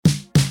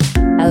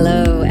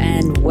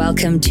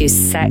Welcome to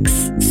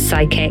Sex,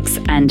 Psychics,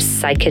 and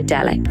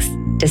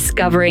Psychedelics,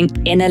 Discovering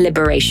Inner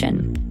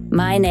Liberation.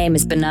 My name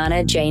is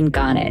Banana Jane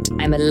Garnett.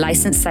 I'm a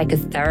licensed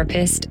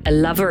psychotherapist, a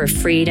lover of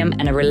freedom,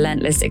 and a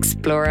relentless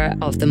explorer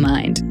of the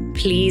mind.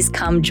 Please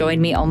come join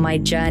me on my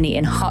journey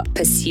in hot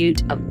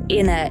pursuit of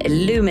inner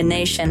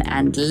illumination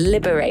and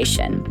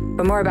liberation.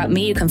 For more about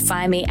me, you can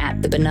find me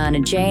at The Banana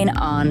Jane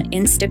on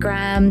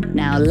Instagram.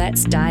 Now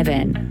let's dive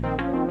in.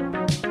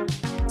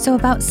 So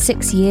about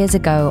 6 years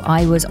ago,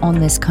 I was on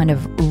this kind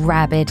of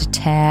rabid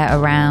tear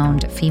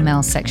around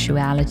female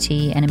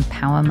sexuality and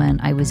empowerment.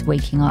 I was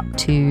waking up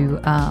to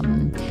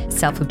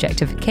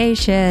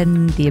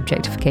self-objectification, the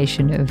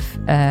objectification of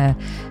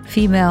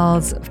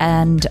females,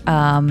 and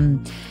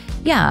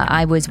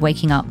I was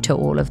waking up to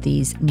all of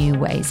these new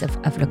ways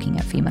of looking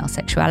at female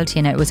sexuality.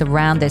 And it was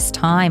around this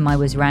time I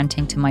was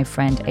ranting to my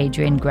friend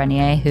Adrian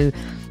Grenier, who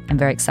I'm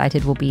very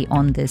excited will be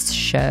on this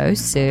show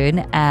soon.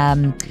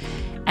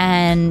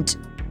 And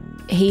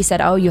he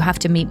said, "Oh, you have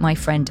to meet my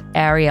friend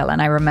Ariel."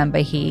 And I remember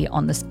he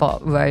on the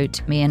spot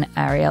wrote me and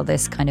Ariel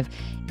this kind of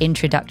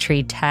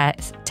introductory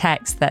text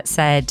that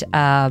said,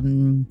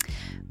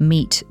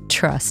 meet,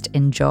 trust,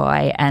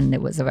 enjoy. And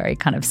it was a very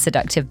kind of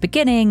seductive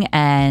beginning.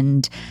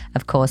 And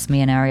of course,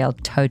 me and Ariel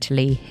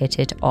totally hit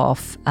it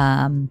off.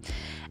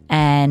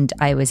 And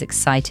I was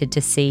excited to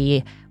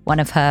see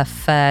one of her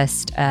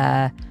first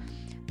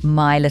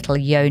My Little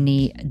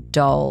Yoni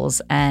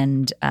dolls.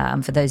 And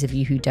for those of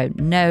you who don't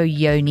know,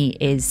 yoni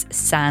is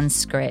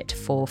Sanskrit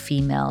for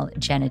female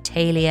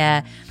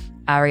genitalia.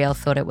 Ariel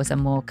thought it was a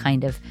more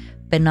kind of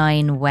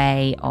benign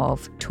way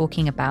of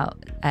talking about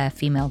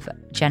female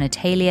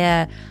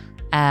genitalia.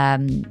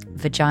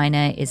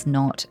 Vagina is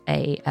not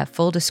a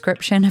full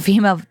description of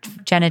female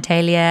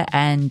genitalia,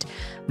 and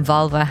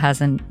vulva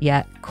hasn't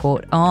yet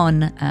caught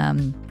on,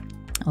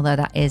 although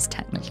that is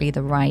technically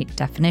the right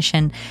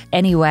definition.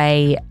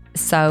 Anyway,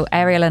 so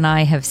Ariel and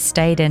I have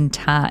stayed in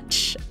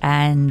touch,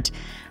 and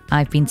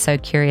I've been so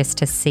curious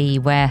to see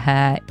where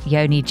her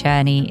yoni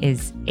journey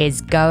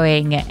is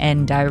going.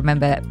 And I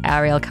remember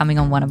Ariel coming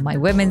on one of my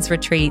women's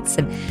retreats,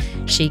 and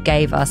she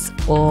gave us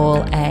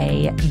all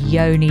a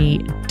yoni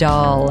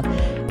doll,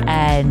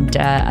 and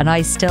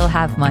I still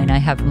have mine. I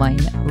have mine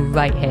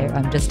right here.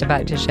 I'm just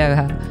about to show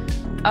her.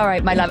 All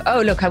right, my love.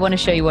 Oh, look, I want to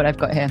show you what I've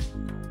got here.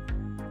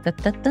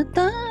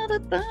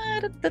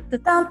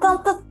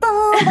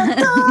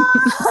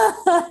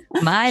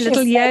 My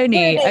little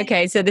yoni.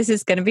 Okay, so this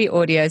is going to be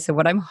audio. So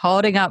what I'm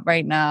holding up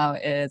right now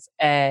is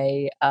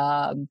a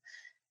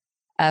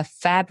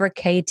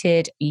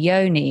fabricated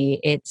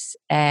yoni. It's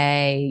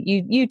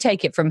you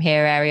take it from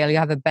here, Ariel. You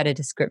have a better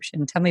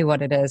description. Tell me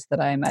what it is that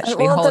I'm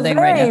actually holding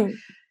right now.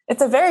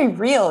 It's a very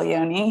real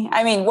yoni.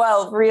 I mean,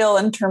 well, real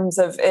in terms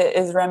of it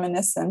is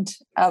reminiscent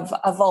of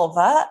a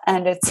vulva,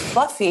 and it's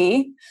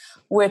fluffy.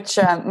 Which,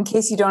 in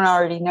case you don't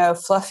already know,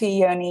 fluffy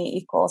yoni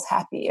equals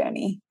happy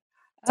yoni.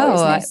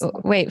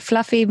 Wait,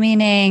 fluffy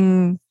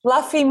meaning?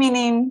 Fluffy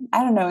meaning, I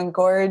don't know,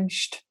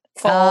 engorged,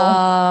 full. Oh,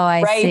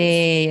 I ripe.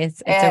 See.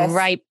 It's a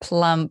ripe,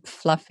 plump,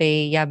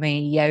 fluffy,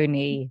 yummy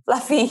yoni.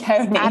 Fluffy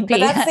yoni. Happy, but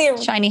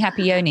that's shiny,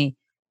 happy yoni.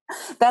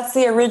 That's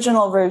the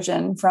original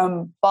version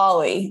from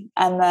Bali.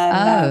 And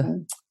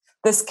then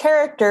this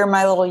character,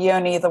 My Little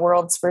Yoni, the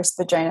world's first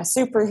vagina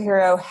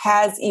superhero,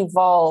 has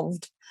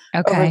evolved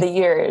over the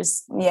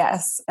years.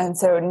 Yes. And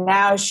so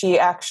now she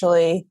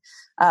actually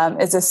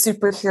is a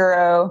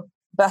superhero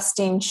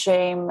busting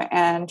shame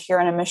and here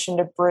on a mission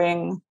to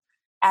bring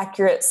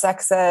accurate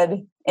sex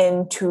ed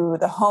into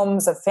the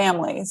homes of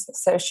families.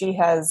 So she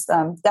has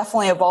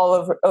definitely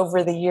evolved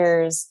over the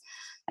years.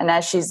 And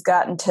as she's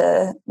gotten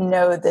to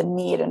know the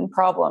need and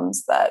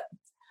problems that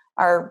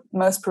are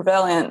most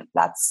prevalent,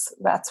 that's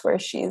where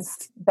she's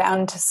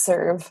bound to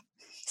serve.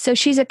 So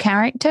she's a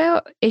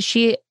character.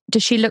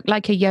 Does she look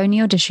like a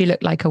yoni or does she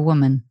look like a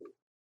woman?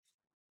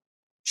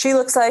 She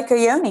looks like a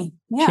yoni.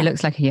 Yeah. She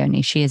looks like a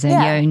yoni. She is a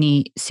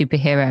yoni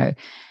superhero.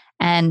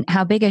 And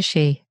how big is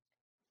she?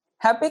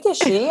 How big is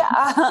she?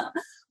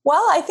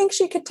 Well, I think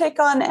she could take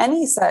on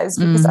any size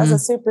because as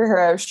a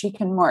superhero, she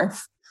can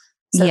morph.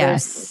 So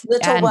yes.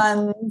 There's little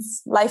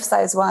ones,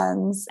 life-size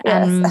ones.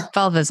 And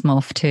vulvas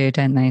morph too,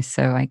 don't they?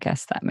 So I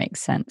guess that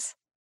makes sense.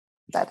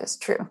 That is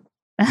true.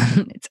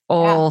 It's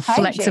all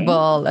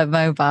flexible and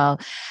mobile.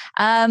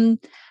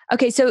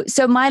 Okay,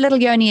 so My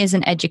Little Yoni is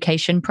an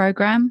education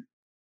program.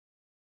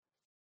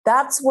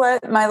 That's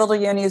what My Little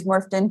Yoni is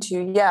morphed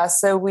into. Yeah.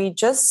 So we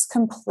just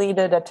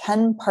completed a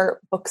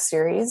 10-part book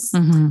series.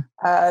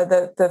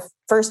 The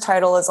first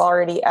title is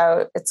already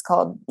out. It's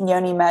called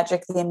Yoni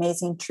Magic, The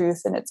Amazing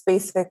Truth. And it's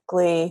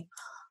basically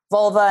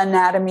Vulva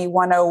Anatomy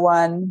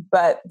 101.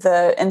 But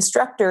the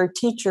instructor,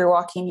 teacher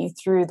walking you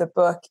through the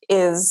book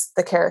is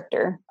the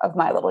character of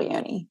My Little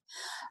Yoni.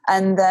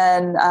 And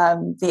then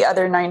the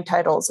other 9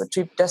 titles, which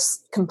we've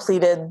just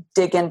completed,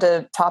 dig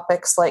into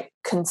topics like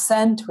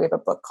consent. We have a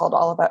book called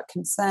All About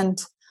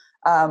Consent.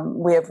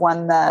 We have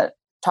one that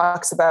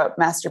talks about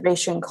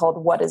masturbation called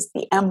What is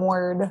the M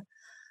Word?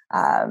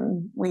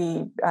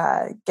 We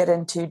get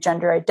into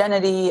gender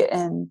identity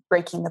and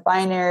breaking the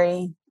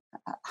binary.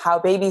 how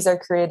babies are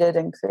created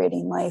and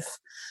creating life.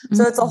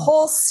 So it's a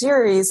whole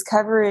series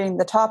covering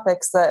the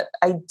topics that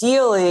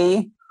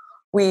ideally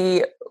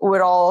we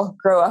would all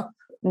grow up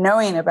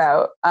knowing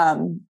about.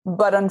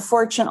 But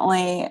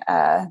unfortunately,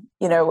 a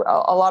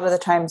lot of the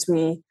times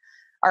we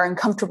are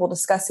uncomfortable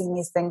discussing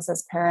these things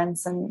as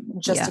parents and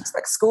just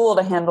expect school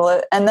to handle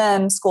it. And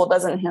then school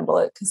doesn't handle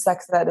it because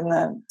sex ed in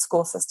the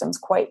school system's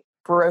quite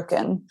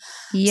broken.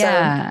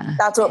 Yeah. So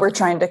that's what we're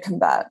trying to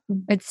combat.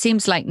 It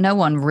seems like no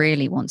one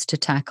really wants to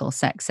tackle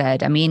sex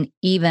ed. I mean,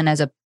 even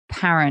as a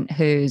parent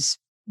who's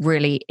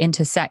really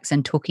into sex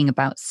and talking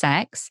about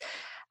sex,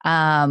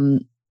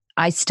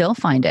 I still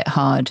find it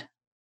hard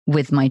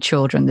with my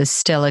children. There's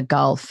still a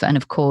gulf. And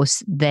of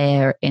course,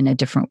 they're in a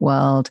different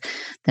world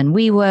than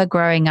we were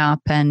growing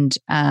up. And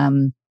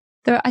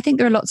I think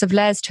there are lots of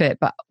layers to it.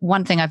 But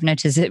one thing I've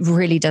noticed, it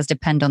really does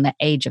depend on the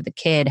age of the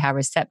kid, how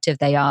receptive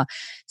they are.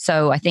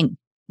 So I think,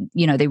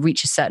 they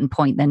reach a certain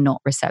point, they're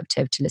not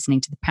receptive to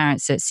listening to the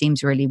parents. So it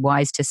seems really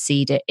wise to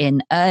seed it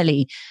in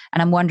early.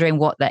 And I'm wondering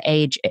what the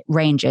age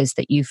range is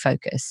that you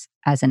focus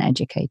as an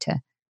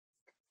educator.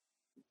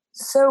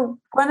 So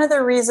one of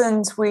the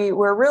reasons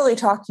we're really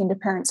talking to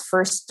parents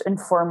first and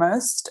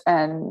foremost,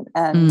 and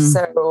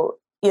so,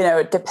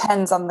 it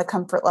depends on the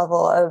comfort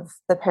level of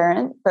the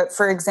parent. But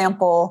for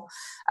example,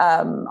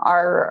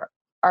 our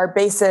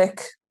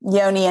basic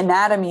yoni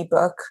anatomy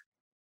book,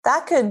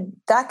 that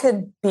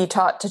could be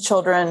taught to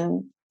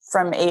children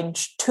from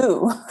age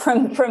 2,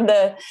 from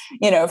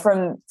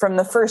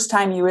the first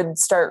time you would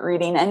start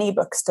reading any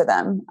books to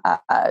them.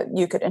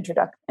 You could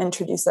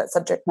introduce that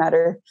subject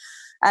matter.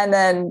 And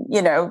then,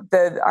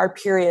 our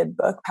period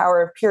book,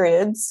 Power of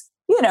Periods,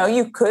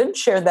 you could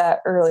share that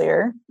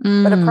earlier,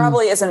 but it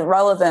probably isn't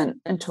relevant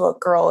until a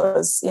girl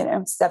is,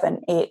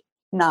 7, 8,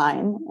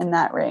 9 in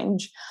that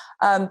range.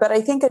 But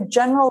I think a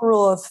general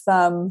rule of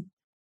thumb,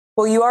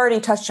 well, you already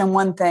touched on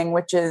one thing,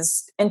 which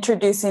is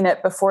introducing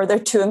it before they're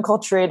too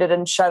enculturated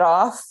and shut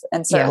off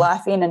and start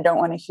laughing and don't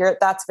want to hear it.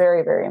 That's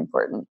very, very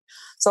important.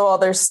 So while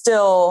they're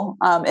still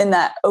in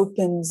that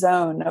open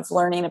zone of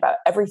learning about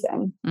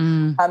everything,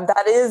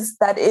 that is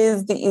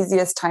the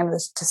easiest time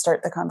to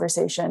start the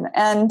conversation.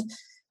 And,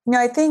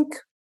 I think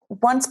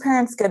once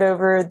parents get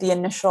over the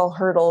initial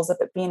hurdles of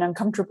it being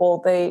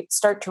uncomfortable, they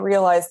start to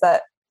realize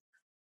that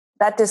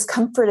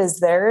discomfort is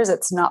theirs.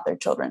 It's not their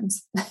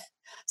children's.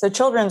 So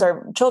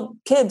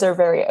kids are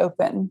very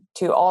open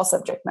to all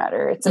subject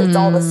matter. It's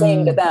all the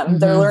same to them.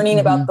 They're learning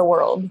about the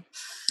world.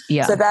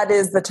 Yeah. So that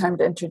is the time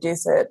to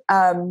introduce it.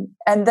 And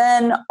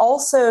then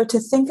also to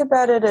think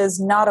about it as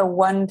not a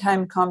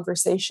one-time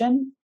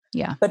conversation,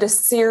 but a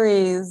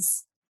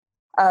series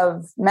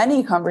of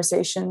many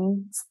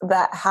conversations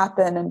that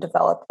happen and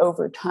develop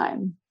over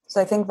time. So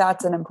I think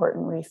that's an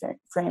important reframe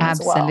as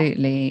well.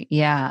 Absolutely.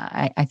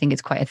 Yeah. I think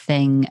it's quite a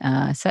thing,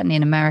 certainly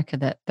in America,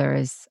 that there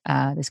is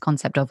this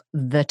concept of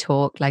the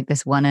talk, like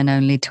this one and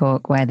only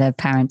talk where the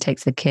parent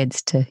takes the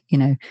kids to,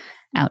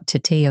 out to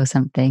tea or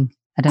something.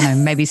 I don't know,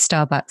 maybe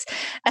Starbucks,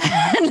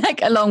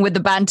 like along with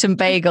the Bantam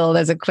bagel,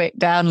 there's a quick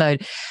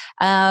download.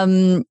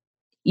 I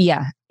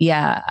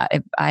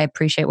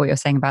appreciate what you're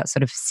saying about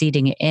sort of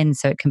seeding it in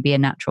so it can be a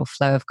natural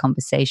flow of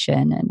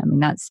conversation. And I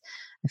mean, I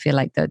feel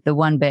like the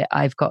one bit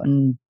I've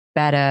gotten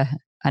better,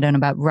 I don't know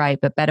about right,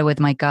 but better with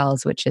my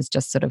girls, which is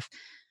just sort of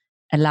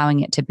allowing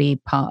it to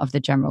be part of the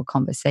general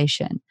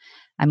conversation.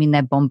 I mean,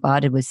 they're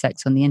bombarded with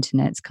sex on the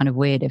internet. It's kind of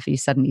weird if you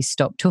suddenly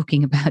stop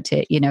talking about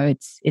it.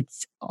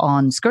 It's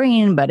on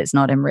screen, but it's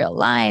not in real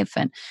life.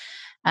 And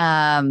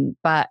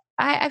but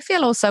I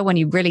feel also when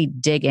you really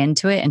dig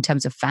into it in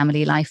terms of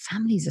family life,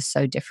 families are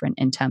so different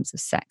in terms of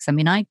sex. I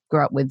mean, I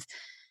grew up with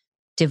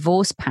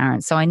divorced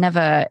parents, so I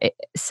never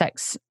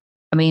sex.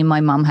 I mean,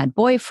 my mom had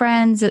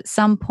boyfriends at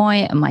some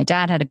point and my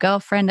dad had a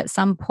girlfriend at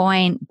some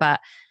point, but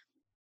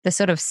the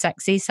sort of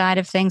sexy side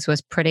of things was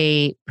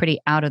pretty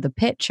out of the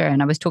picture.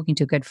 And I was talking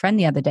to a good friend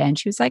the other day and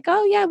she was like,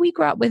 oh yeah, we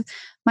grew up with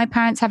my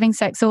parents having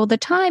sex all the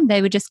time.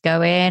 They would just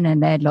go in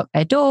and they'd lock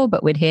their door,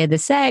 but we'd hear the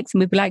sex and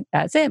we'd be like,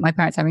 that's it, my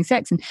parents having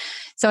sex. And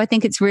so I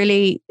think it's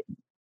really,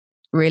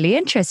 really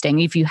interesting.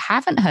 If you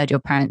haven't heard your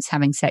parents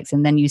having sex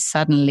and then you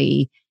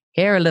suddenly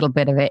hear a little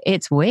bit of it,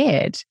 it's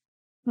weird.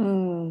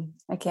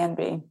 It can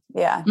be.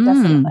 Yeah,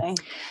 definitely.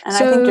 And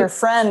so, I think your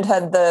friend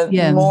had the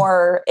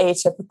more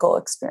atypical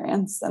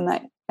experience than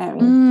that.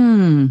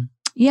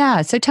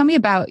 Yeah. So tell me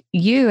about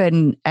you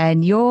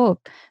and your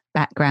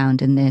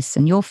background in this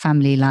and your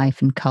family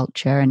life and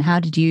culture, and how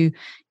did you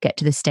get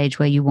to the stage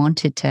where you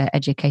wanted to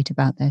educate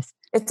about this?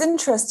 It's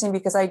interesting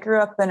because I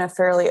grew up in a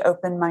fairly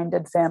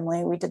open-minded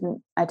family.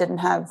 I didn't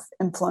have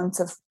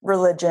influence of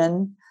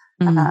religion.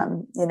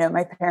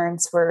 My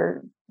parents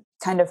were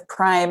kind of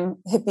prime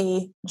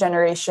hippie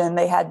generation.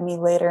 They had me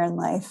later in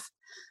life.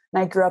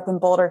 And I grew up in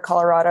Boulder,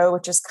 Colorado,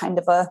 which is kind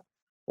of a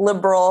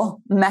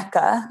liberal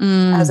mecca,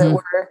 as it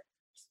were.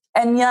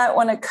 And yet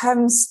when it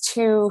comes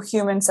to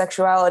human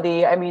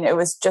sexuality, I mean, it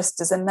was just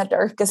as in the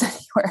dark as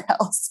anywhere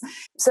else.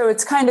 So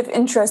it's kind of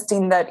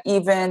interesting that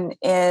even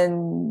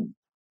in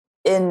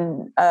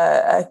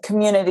a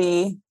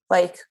community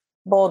like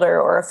Boulder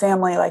or a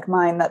family like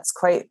mine that's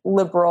quite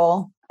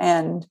liberal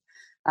and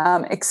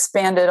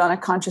expanded on a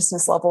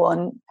consciousness level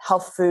and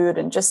health food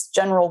and just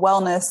general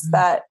wellness,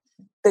 that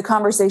the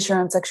conversation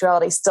on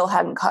sexuality still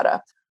hadn't caught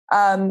up.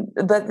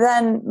 But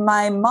then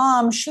my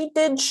mom, she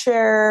did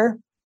share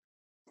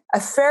a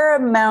fair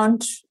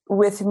amount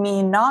with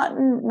me, not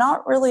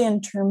really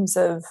in terms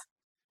of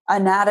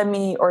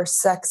anatomy or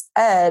sex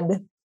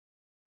ed,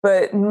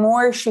 but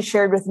more she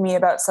shared with me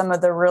about some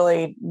of the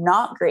really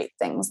not great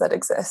things that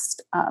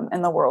exist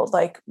in the world,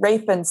 like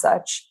rape and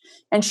such.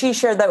 And she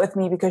shared that with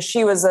me because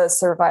she was a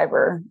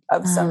survivor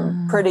of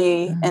some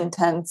pretty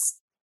intense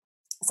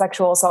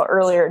sexual assault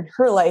earlier in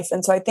her life.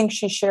 And so I think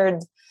she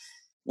shared,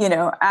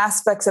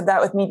 aspects of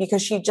that with me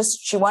because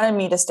she wanted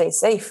me to stay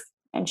safe.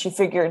 And she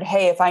figured,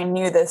 hey, if I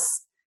knew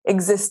this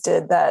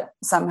existed, that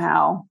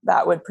somehow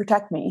that would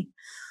protect me.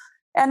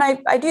 And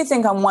I do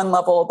think on one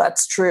level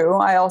that's true.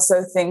 I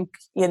also think,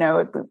 we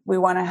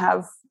want to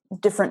have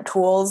different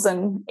tools,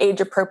 and age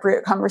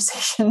appropriate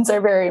conversations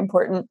are very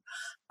important.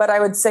 But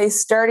I would say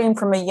starting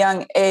from a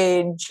young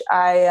age,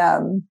 I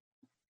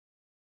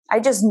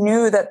just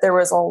knew that there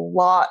was a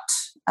lot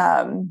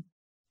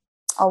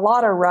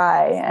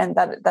awry, and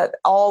that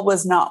all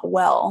was not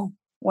well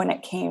when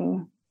it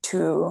came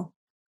to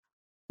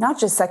not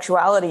just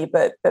sexuality,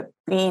 but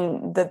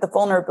being the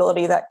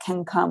vulnerability that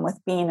can come with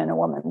being in a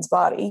woman's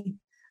body,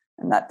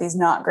 and that these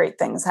not great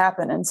things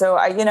happen. And so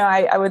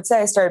I would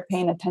say I started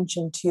paying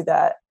attention to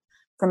that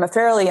from a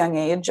fairly young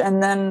age.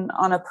 And then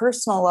on a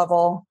personal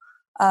level,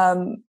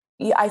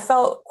 I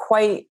felt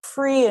quite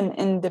free and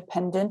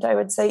independent, I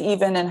would say.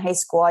 Even in high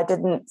school, I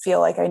didn't feel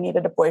like I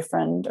needed a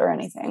boyfriend or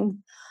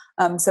anything.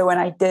 So when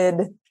I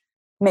did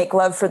make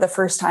love for the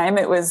first time,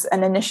 it was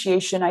an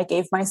initiation I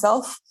gave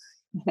myself.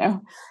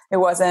 It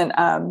wasn't,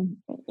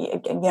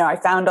 I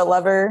found a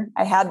lover.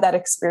 I had that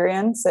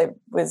experience. It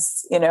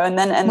was, and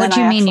then. What do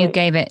you mean you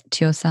gave it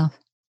to yourself?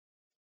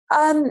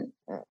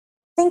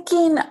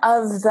 Thinking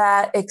of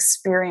that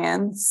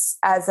experience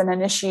as an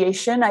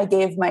initiation, I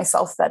gave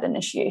myself that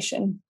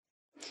initiation.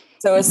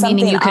 So it's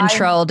meaning you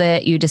controlled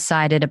it. You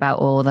decided about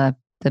all the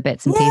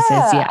bits and pieces.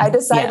 Yeah, I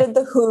decided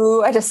the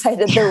who. I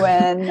decided the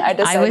when.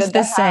 I was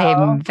the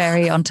same.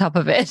 Very on top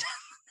of it.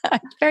 I'm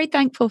very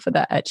thankful for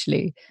that,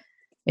 actually.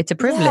 It's a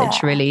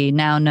privilege, really,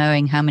 now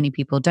knowing how many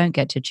people don't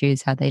get to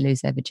choose how they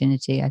lose their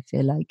virginity. I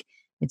feel like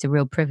it's a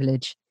real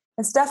privilege.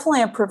 It's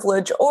definitely a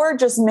privilege, or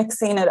just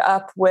mixing it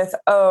up with,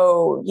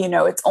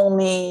 it's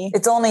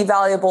only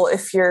valuable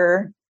if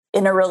you're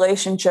in a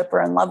relationship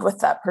or in love with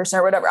that person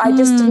or whatever. I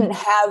just didn't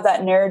have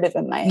that narrative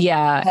in my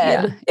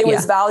head. It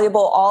was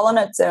valuable all on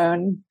its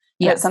own.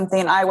 Yeah. It's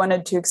something I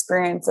wanted to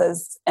experience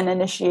as an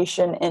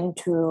initiation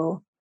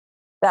into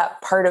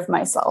that part of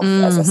myself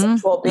as a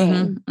sexual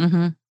being.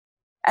 Mm-hmm.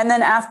 And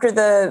then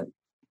after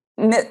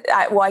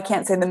I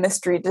can't say the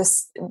mystery,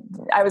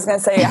 I was going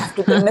to say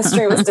after the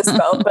mystery was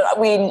dispelled, but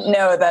we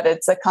know that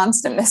it's a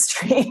constant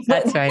mystery.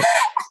 That's right.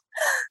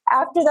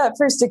 After that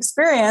first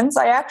experience,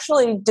 I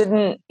actually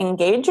didn't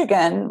engage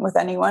again with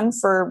anyone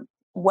for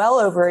well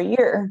over a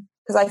year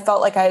because I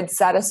felt like I had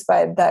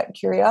satisfied that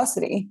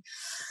curiosity.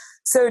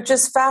 So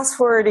just fast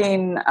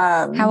forwarding.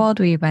 How old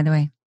were you, by the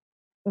way?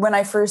 When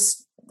I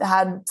first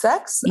had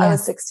sex, I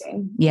was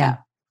 16. Yeah.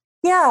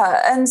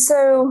 Yeah. And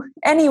so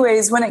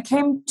anyways, when it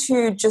came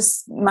to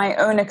just my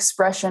own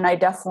expression, I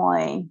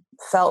definitely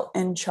felt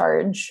in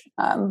charge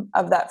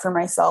of that for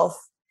myself.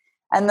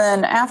 And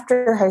then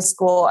after high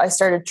school, I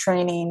started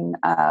training.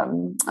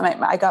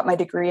 I got my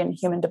degree in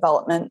human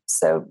development,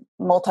 so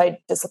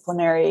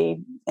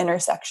multidisciplinary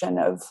intersection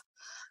of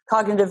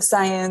cognitive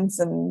science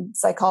and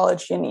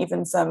psychology and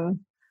even some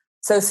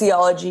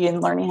sociology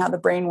and learning how the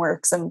brain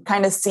works and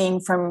kind of seeing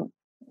from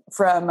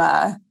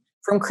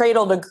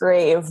cradle to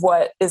grave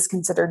what is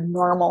considered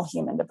normal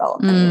human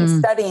development and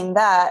studying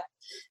that.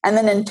 And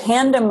then in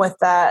tandem with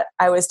that,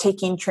 I was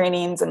taking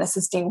trainings and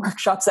assisting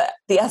workshops at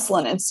the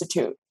Esalen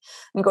Institute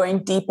and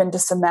going deep into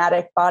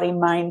somatic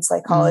body-mind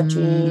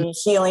psychology,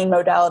 healing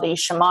modalities,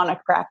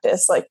 shamanic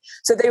practice.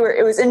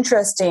 It was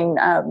interesting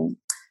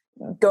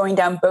going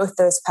down both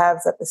those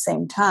paths at the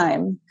same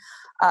time.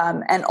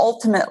 And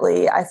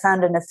ultimately, I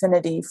found an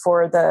affinity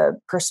for the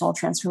personal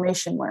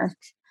transformation work.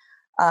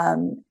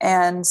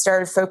 And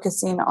started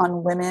focusing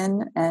on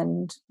women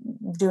and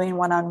doing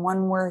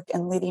one-on-one work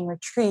and leading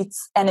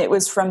retreats. And it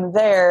was from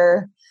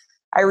there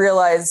I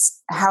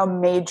realized how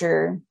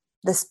major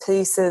this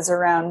piece is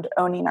around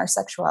owning our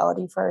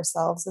sexuality for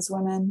ourselves as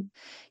women.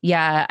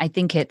 Yeah, I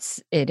think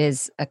it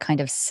is a kind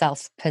of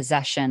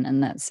self-possession,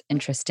 and that's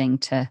interesting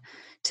to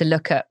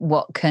look at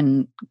what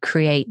can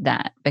create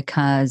that,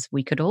 because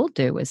we could all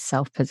do with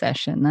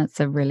self-possession. That's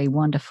a really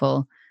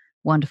wonderful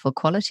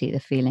quality, the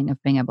feeling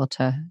of being able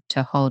to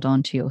hold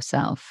on to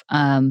yourself.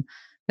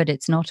 But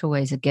it's not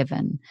always a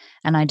given.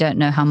 And I don't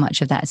know how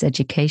much of that is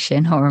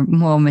education or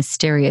more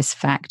mysterious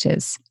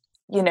factors.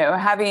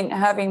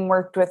 Having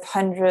worked with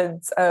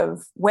hundreds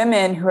of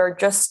women who are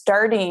just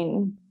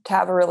starting to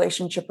have a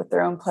relationship with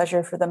their own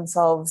pleasure for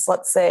themselves,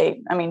 let's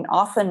say,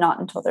 often not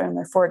until they're in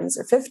their 40s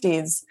or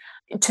 50s,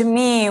 to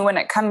me, when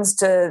it comes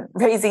to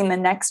raising the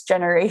next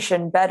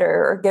generation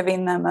better or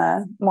giving them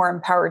a more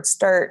empowered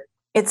start,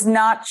 it's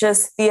not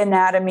just the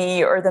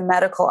anatomy or the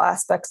medical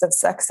aspects of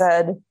sex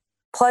ed.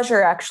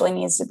 Pleasure actually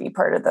needs to be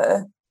part of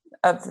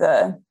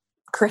the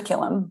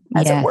curriculum,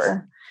 as it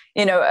were.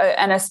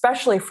 And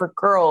especially for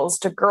girls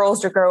to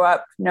grow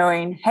up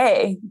knowing,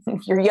 hey,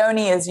 your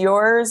yoni is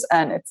yours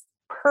and it's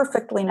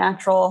perfectly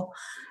natural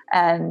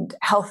and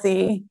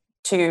healthy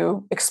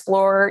to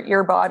explore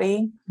your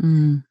body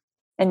in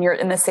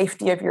the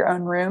safety of your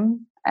own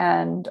room.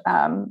 And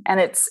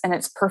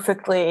it's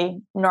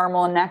perfectly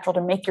normal and natural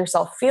to make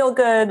yourself feel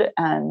good.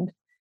 And,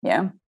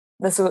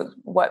 this is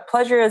what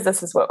pleasure is.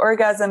 This is what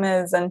orgasm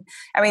is. And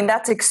I mean,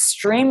 that's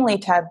extremely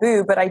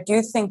taboo, but I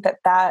do think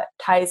that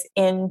ties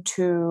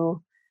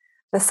into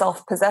the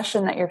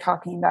self-possession that you're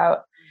talking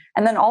about.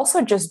 And then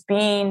also just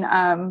being,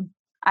 I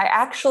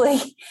actually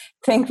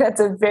think that's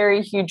a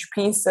very huge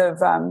piece of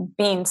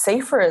being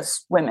safer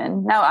as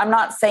women. Now, I'm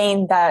not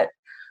saying that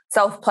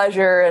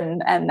self-pleasure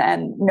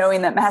and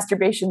knowing that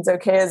masturbation's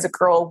okay as a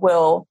girl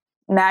will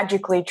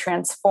magically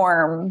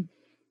transform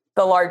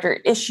the larger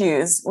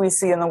issues we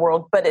see in the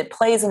world, but it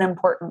plays an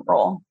important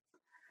role.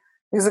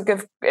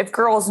 Because if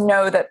girls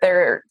know that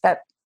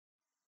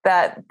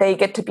that they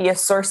get to be a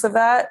source of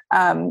that,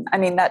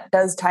 that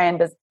does tie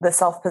into the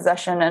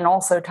self-possession and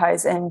also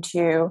ties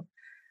into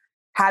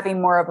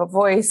having more of a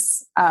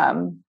voice,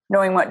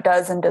 knowing what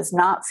does and does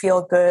not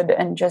feel good,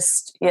 and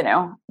just,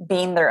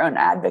 being their own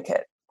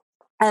advocate.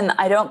 And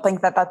I don't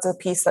think that that's a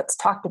piece that's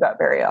talked about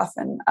very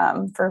often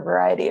for a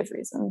variety of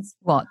reasons.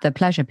 What, the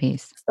pleasure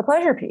piece? The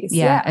pleasure piece.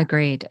 Yeah.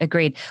 Agreed.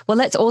 Well,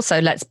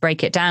 let's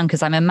break it down,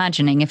 because I'm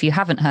imagining if you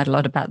haven't heard a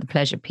lot about the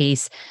pleasure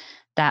piece,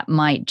 that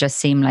might just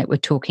seem like we're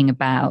talking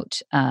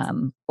about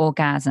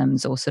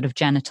orgasms or sort of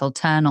genital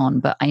turn on,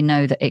 but I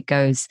know that it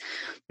goes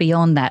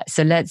beyond that.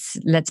 So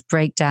let's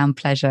break down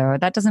pleasure.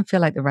 That doesn't feel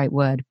like the right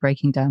word,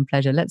 breaking down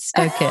pleasure. Let's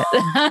stoke it.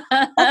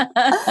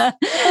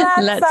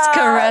 Let's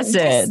caress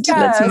it.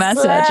 Let's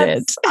massage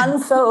it.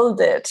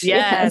 Unfold it.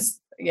 Yes.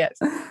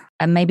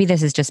 And maybe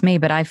this is just me,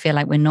 but I feel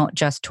like we're not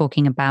just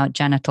talking about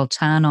genital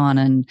turn on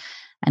and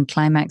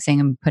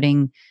climaxing and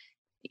putting,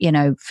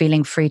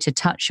 feeling free to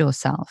touch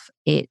yourself.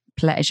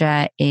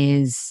 Pleasure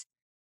is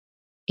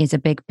a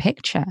big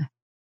picture.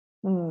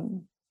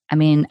 I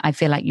mean, I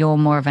feel like you're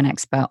more of an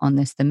expert on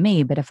this than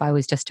me, but if I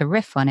was just to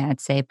riff on it,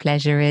 I'd say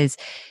pleasure is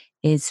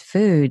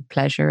food,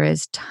 pleasure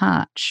is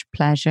touch,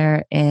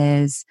 pleasure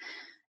is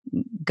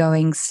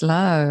going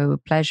slow,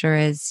 pleasure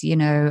is,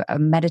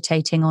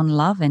 meditating on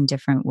love in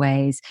different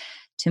ways.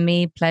 To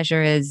me,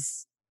 pleasure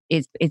is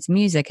it's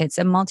music. It's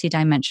a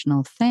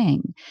multidimensional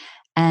thing.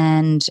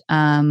 And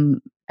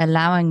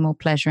allowing more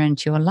pleasure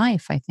into your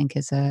life, I think,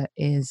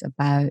 is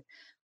about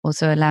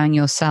also allowing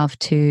yourself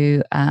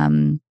to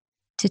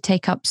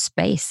take up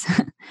space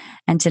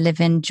and to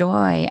live in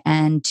joy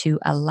and to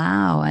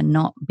allow and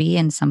not be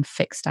in some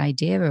fixed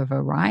idea of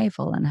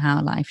arrival and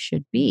how life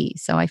should be.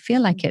 So I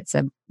feel like it's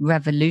a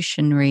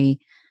revolutionary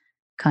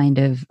kind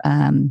of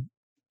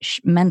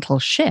mental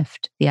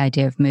shift, the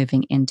idea of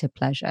moving into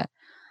pleasure.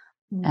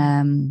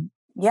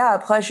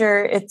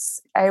 Pleasure.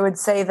 I would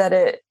say that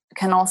it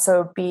can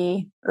also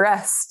be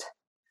rest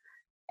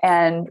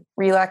and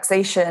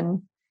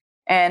relaxation.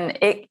 And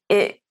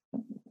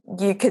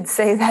you could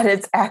say that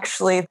it's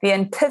actually the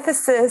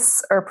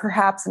antithesis or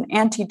perhaps an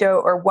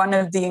antidote or one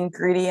of the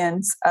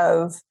ingredients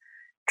of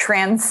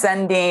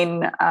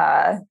transcending,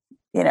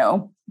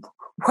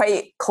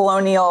 white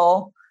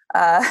colonial,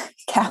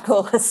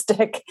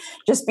 capitalistic,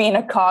 just being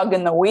a cog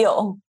in the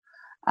wheel.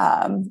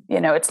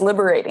 It's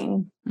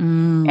liberating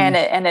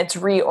and it's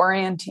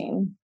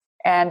reorienting.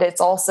 And it's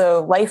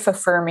also life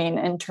affirming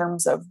in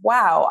terms of,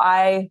 wow,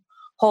 I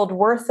hold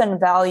worth and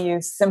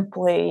value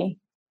simply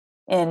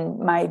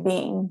in my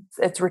being.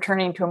 It's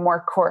returning to a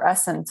more core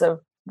essence of,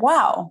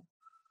 wow,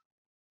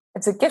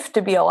 it's a gift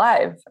to be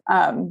alive.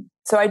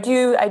 So I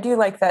do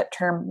like that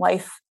term,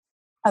 life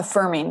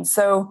affirming.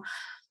 So,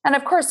 and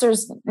of course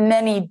there's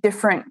many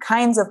different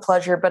kinds of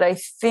pleasure, but I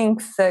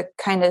think the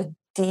kind of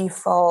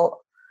default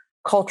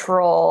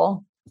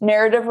cultural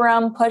narrative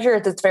around pleasure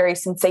is it's very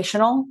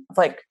sensational.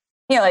 Like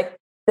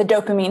the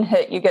dopamine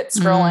hit you get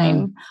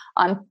scrolling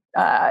on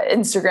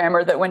Instagram,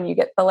 or that when you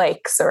get the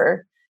likes,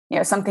 or,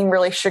 something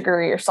really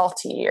sugary or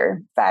salty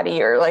or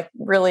fatty or like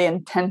really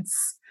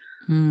intense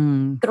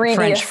 3D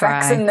French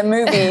effects fry in the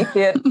movie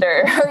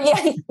theater,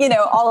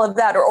 or, all of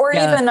that, or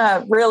even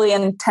a really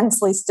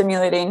intensely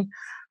stimulating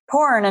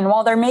porn. And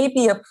while there may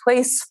be a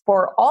place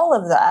for all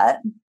of that,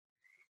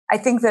 I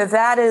think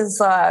that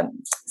is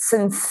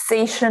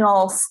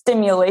sensational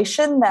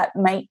stimulation that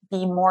might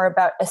be more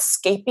about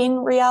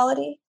escaping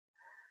reality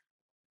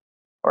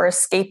or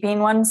escaping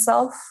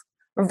oneself,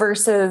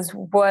 versus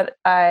what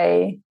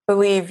I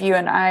believe you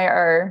and I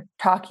are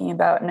talking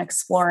about and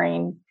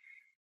exploring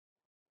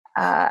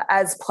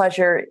as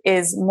pleasure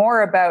is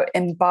more about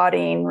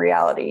embodying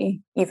reality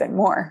even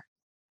more,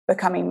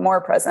 becoming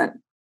more present,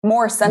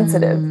 more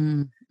sensitive.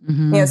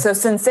 So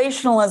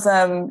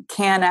sensationalism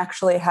can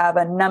actually have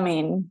a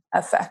numbing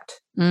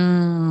effect.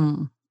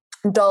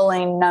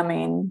 dulling,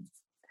 numbing.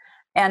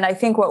 And I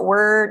think what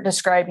we're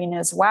describing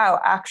is, wow,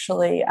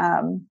 actually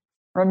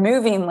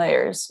removing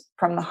layers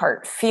from the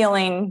heart,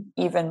 feeling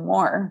even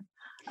more,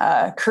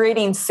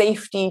 creating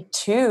safety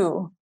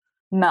to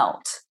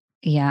melt.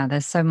 Yeah,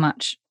 there's so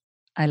much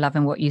I love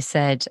in what you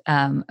said.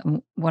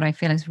 What I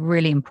feel is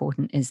really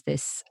important is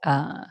this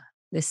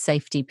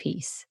safety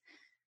piece,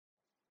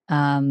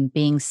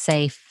 being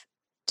safe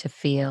to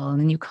feel.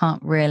 And you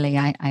can't really,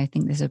 I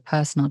think there's a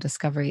personal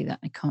discovery that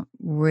I can't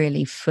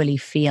really fully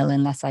feel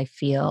unless I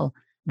feel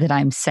that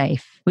I'm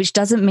safe, which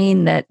doesn't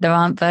mean that there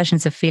aren't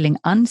versions of feeling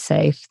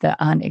unsafe that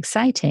aren't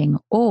exciting,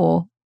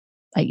 or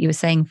like you were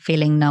saying,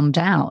 feeling numbed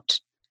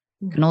out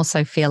can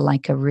also feel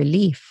like a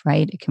relief,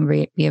 right? It can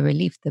be a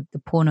relief. The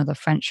porn or the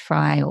French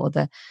fry or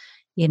the,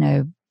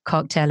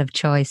 cocktail of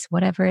choice,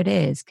 whatever it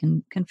is,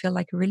 can feel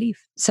like a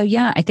relief. So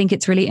yeah, I think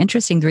it's really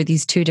interesting through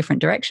these two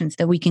different directions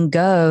that we can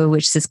go,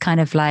 which is kind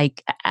of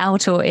like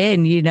out or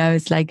in,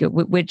 it's like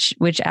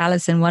which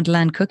Alice in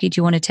Wonderland cookie do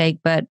you want to take?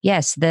 But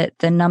yes, the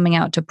numbing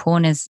out to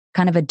porn is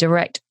kind of a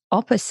direct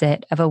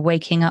opposite of a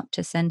waking up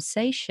to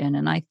sensation.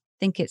 And I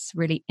think it's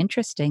really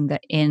interesting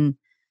that in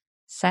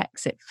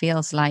sex, it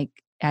feels like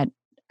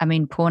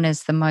porn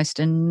is the most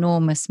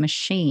enormous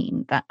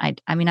machine that I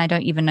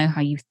don't even know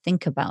how you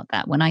think about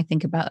that. When I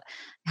think about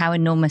how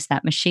enormous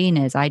that machine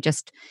is,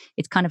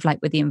 it's kind of like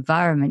with the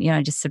environment,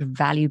 I just sort of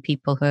value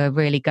people who are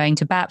really going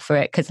to bat for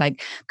it. Cause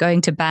like going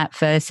to bat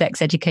for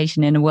sex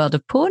education in a world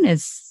of porn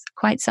is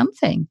quite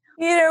something.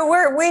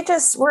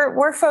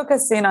 We're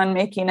focusing on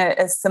making it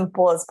as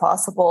simple as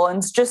possible,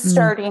 and just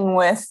starting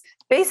with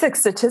basic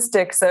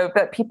statistics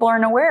that people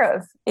aren't aware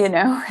of.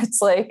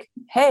 It's like,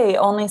 hey,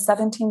 only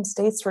 17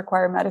 states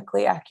require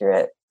medically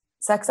accurate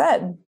sex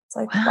ed. It's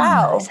like,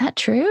 wow. Is that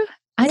true?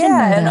 I didn't know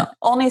that. And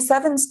only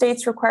 7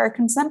 states require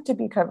consent to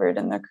be covered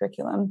in their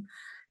curriculum.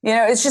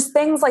 It's just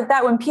things like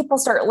that. When people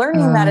start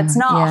learning that, it's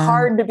not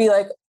hard to be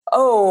like,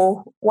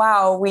 oh,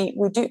 wow, we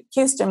do,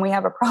 Houston, we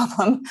have a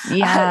problem.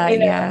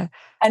 Yeah.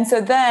 And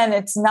so then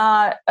it's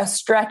not a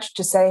stretch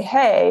to say,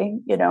 hey,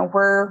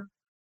 we're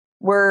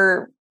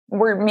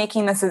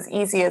making this as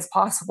easy as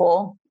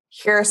possible.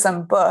 Here are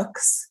some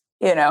books,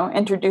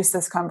 introduce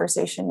this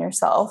conversation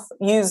yourself.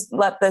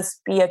 Let this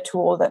be a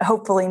tool that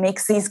hopefully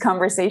makes these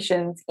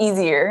conversations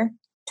easier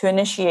to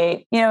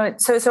initiate.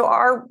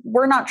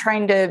 We're not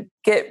trying to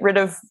get rid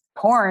of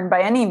porn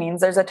by any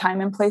means. There's a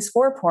time and place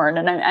for porn.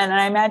 And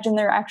I imagine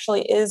there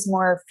actually is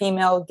more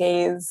female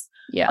gaze,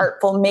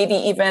 artful, maybe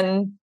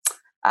even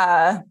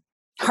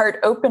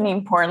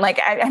heart-opening porn. Like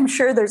I'm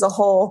sure there's a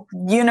whole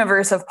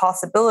universe of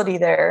possibility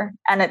there,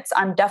 and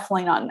I'm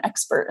definitely not an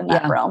expert in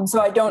that realm,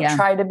 so I don't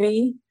try to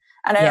be,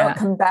 and I don't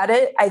combat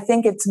it. I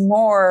think it's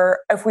more,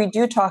 if we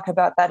do talk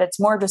about that, it's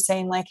more just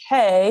saying like,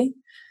 hey,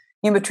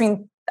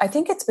 I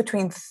think it's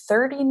between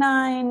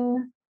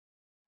 39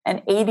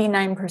 and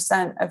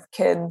 89% of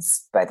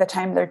kids by the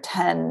time they're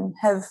 10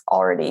 have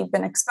already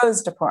been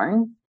exposed to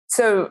porn.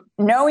 So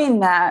knowing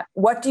that,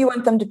 what do you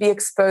want them to be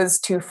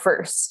exposed to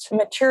first?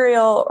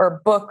 Material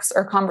or books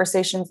or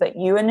conversations that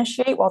you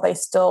initiate while they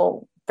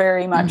still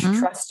very much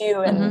trust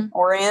you and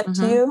orient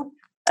to you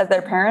as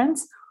their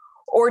parents?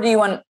 Or do you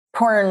want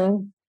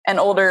porn and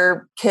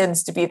older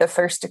kids to be the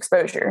first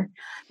exposure?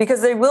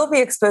 Because they will be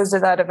exposed to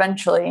that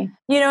eventually.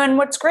 And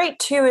what's great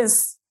too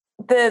is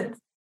the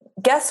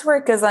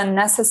guesswork is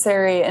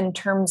unnecessary in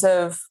terms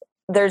of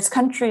there's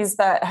countries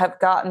that have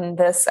gotten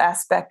this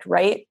aspect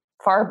right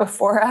far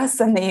before us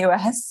in the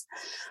US.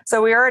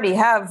 So we already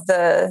have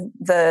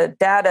the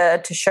data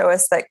to show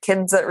us that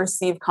kids that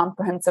receive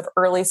comprehensive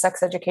early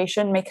sex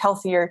education make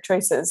healthier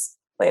choices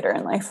later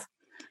in life.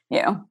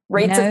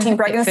 Rates of teen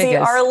pregnancy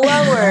are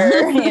lower,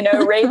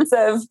 rates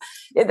of,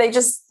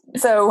 that's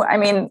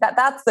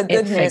the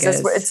good news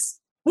is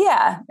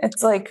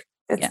it's like,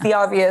 it's the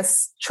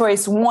obvious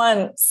choice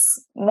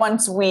once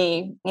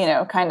we,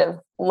 kind of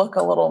look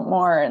a little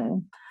more,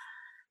 and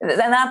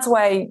that's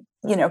why,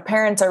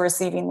 parents are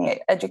receiving the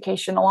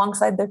education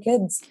alongside their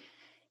kids.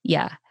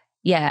 Yeah.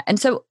 And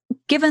so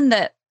given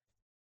that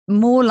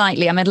more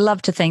likely, I'd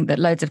love to think that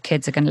loads of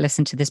kids are going to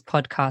listen to this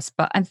podcast,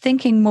 but I'm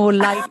thinking more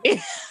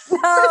likely.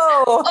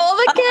 No. All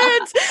the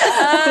kids.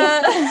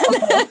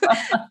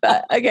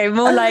 But okay,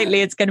 more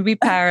likely it's going to be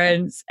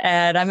parents.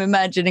 And I'm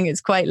imagining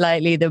it's quite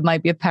likely there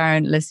might be a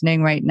parent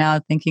listening right now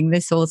thinking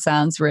this all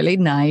sounds really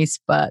nice,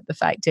 but the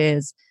fact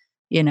is,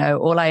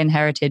 all I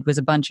inherited was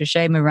a bunch of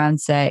shame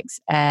around sex,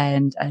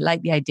 and I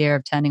like the idea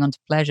of turning on to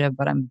pleasure,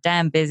 but I'm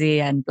damn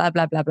busy and blah,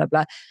 blah, blah, blah,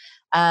 blah.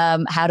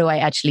 How do I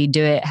actually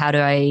do it? How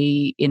do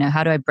I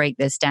break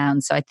this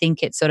down? So I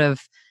think it's sort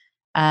of,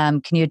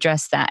 can you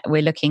address that?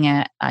 We're looking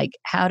at like,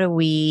 how do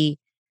we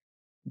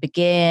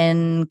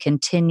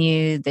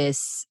continue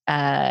this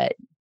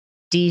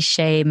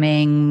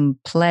de-shaming,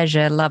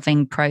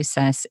 pleasure-loving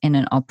process in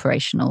an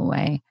operational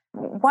way?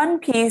 One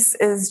piece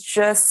is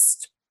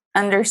just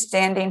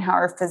understanding how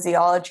our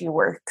physiology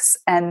works,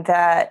 and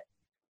that,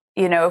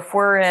 if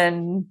we're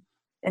in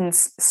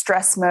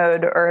stress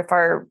mode, or if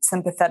our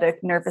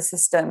sympathetic nervous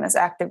system is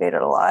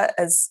activated a lot,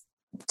 as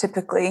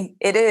typically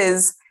it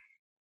is,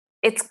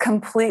 it's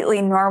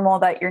completely normal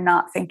that you're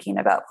not thinking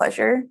about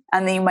pleasure.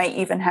 And then you might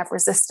even have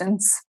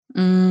resistance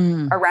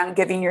around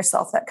giving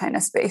yourself that kind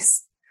of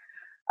space.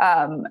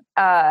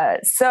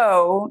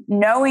 So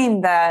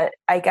knowing that,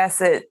 I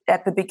guess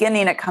at the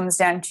beginning, it comes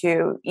down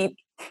to,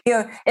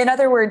 in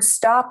other words,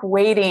 stop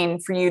waiting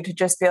for you to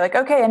just be like,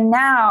 okay, and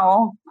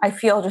now I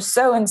feel just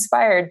so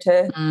inspired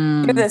to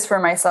do this for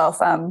myself.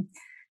 And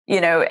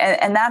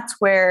that's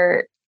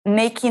where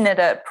making it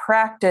a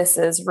practice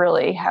is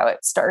really how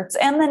it starts.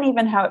 And then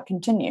even how it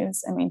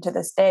continues. I mean, to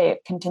this day,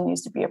 it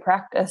continues to be a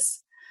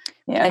practice.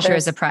 Pleasure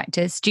as a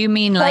practice. Do you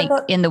mean like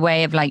in the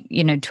way of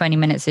 20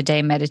 minutes a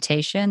day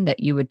meditation,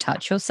 that you would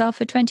touch yourself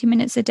for 20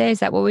 minutes a day? Is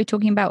that what we're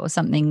talking about, or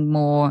something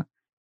more?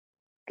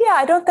 Yeah,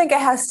 I don't think it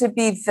has to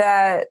be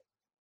that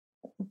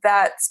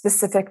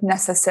specific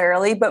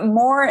necessarily, but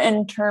more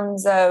in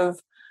terms of,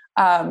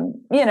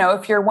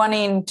 if you're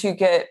wanting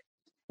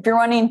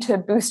to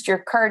boost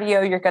your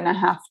cardio, you're going to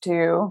have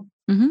to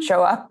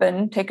show up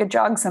and take a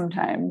jog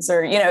sometimes.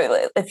 Or,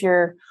 if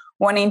you're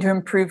wanting to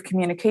improve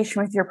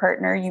communication with your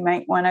partner, you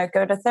might want to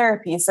go to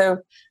therapy. So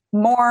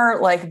more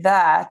like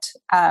that,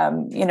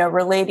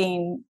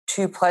 relating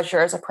to pleasure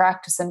as a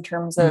practice in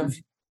terms of,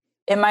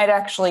 it might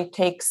actually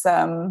take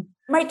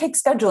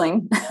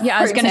scheduling. Yeah,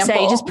 I was going to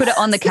say, just put it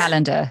on the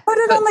calendar. Put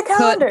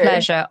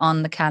pleasure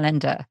on the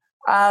calendar.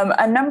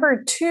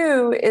 Number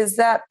 2 is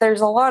that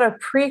there's a lot of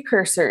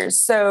precursors.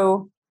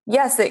 So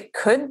yes, it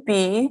could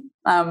be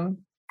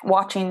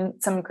watching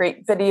some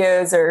great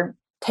videos or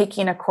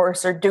taking a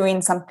course or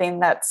doing something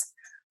that's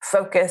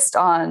focused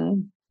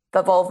on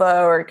the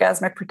vulva or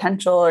orgasmic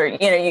potential, or,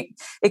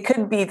 it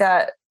could be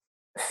that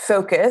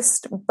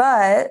focused.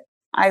 But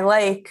I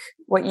like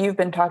what you've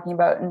been talking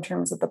about in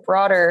terms of the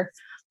broader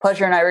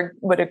pleasure. And I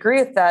would agree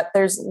with that.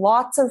 There's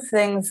lots of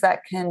things that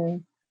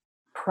can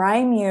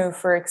prime you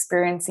for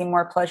experiencing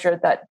more pleasure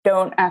that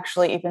don't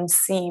actually even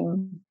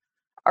seem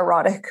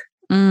erotic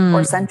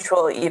or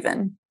sensual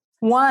even.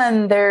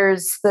 One,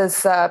 there's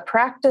this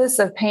practice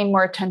of paying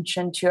more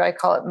attention to, I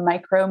call it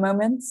micro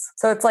moments.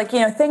 So it's like,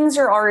 things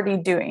you're already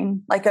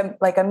doing, like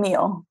a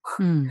meal.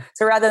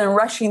 So rather than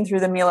rushing through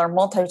the meal or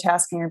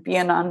multitasking or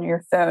being on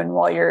your phone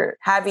while you're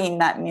having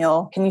that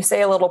meal, can you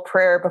say a little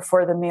prayer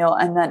before the meal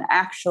and then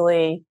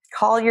actually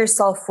call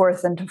yourself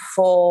forth into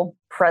full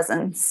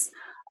presence?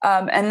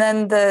 And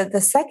then the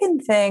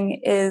second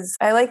thing is,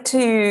 I like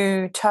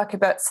to talk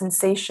about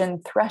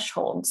sensation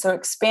thresholds. So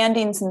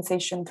expanding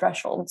sensation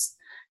thresholds.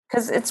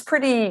 Because it's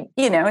pretty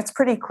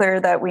clear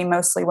that we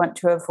mostly want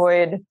to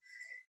avoid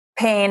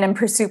pain and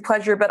pursue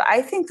pleasure. But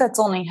I think that's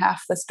only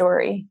half the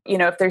story.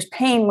 If there's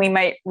pain, we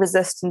might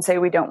resist and say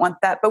we don't want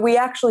that. But we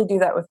actually do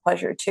that with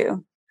pleasure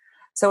too.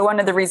 So one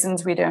of the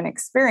reasons we don't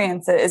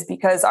experience it is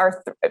because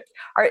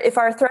if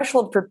our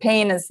threshold for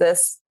pain is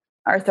this,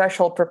 our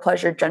threshold for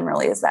pleasure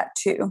generally is that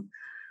too.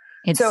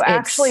 It's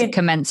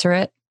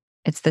commensurate.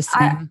 It's the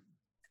same.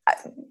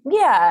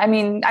 Yeah, I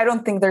mean, I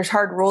don't think there's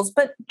hard rules,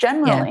 but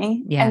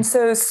generally. Yeah. And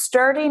so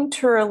starting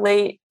to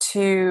relate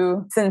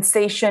to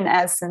sensation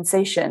as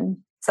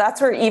sensation. So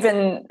that's where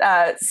even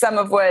some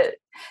of what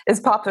is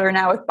popular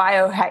now with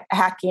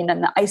biohacking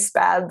and the ice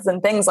baths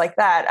and things like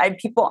that,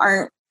 people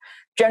aren't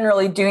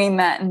generally doing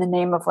that in the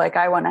name of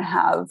I want to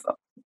have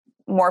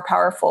more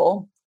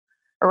powerful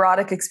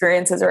erotic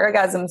experiences or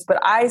orgasms, but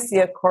I see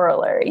a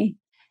corollary.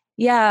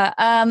 Yeah.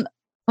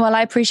 Well,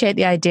 I appreciate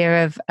the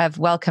idea of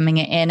welcoming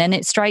it in. And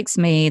it strikes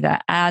me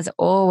that, as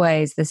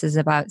always, this is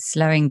about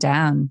slowing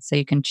down so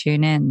you can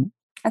tune in.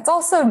 It's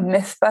also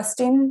myth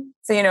busting.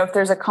 So, if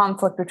there's a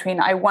conflict between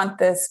I want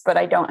this, but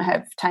I don't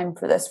have time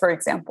for this, for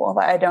example,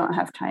 that I don't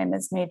have time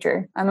is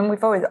major. I mean,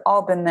 we've always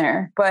all been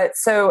there. But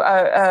so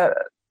a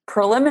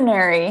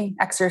preliminary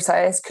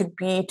exercise could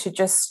be to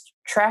just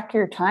track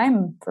your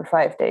time for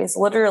 5 days,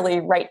 literally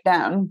write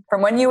down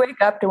from when you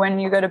wake up to when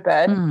you go to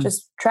bed,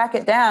 just track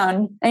it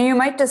down. And you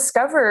might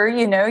discover,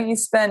 you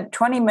spent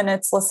 20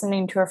 minutes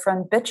listening to a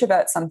friend bitch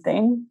about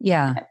something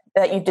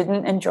that you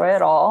didn't enjoy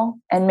at all.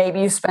 And maybe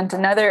you spent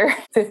another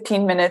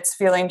 15 minutes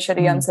feeling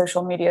shitty on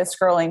social media,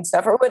 scrolling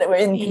stuff or whatever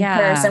in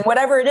comparison,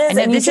 whatever it is.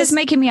 And this is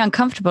making me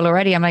uncomfortable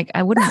already. I'm like,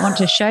 I wouldn't want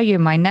to show you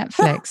my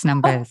Netflix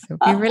numbers. It would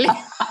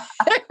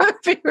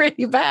be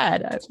really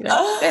bad. And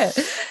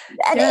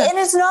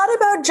it's not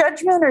about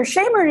judgment or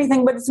shame or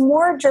anything, but it's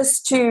more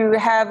just to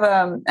have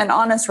an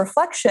honest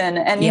reflection.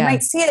 And you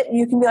might see it and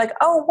you can be like,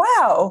 oh,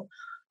 wow,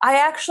 I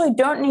actually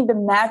don't need to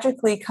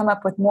magically come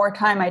up with more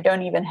time I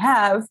don't even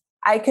have.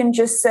 I can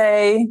just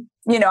say,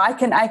 I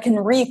can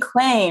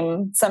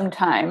reclaim some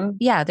time.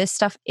 Yeah, this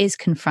stuff is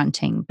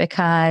confronting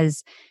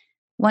because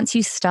once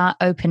you start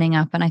opening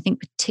up, and I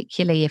think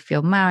particularly if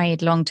you're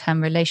married,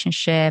 long-term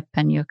relationship,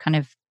 and you're kind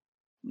of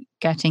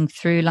getting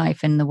through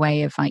life in the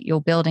way of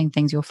you're building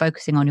things, you're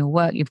focusing on your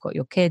work, you've got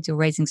your kids, you're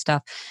raising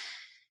stuff.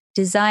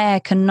 Desire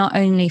can not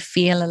only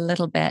feel a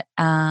little bit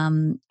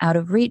out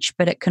of reach,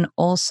 but it can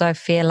also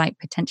feel like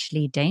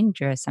potentially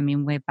dangerous. I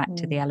mean, we're back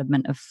to the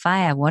element of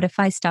fire. What if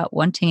I start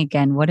wanting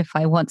again? What if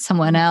I want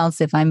someone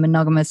else, if I'm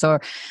monogamous?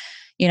 Or,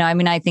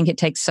 I think it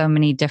takes so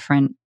many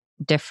different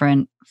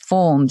different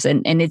forms.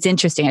 And it's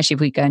interesting, actually,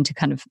 if we go into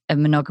kind of a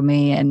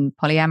monogamy and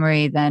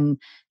polyamory, then,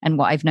 and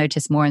what I've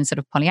noticed more in sort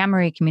of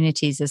polyamory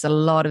communities, there's a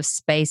lot of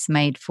space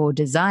made for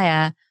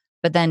desire,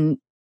 but then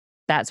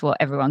that's what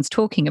everyone's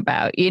talking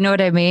about. You know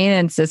what I mean?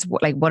 And it's just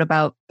like, what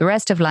about the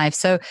rest of life?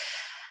 So,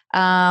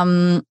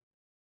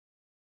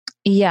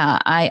 yeah,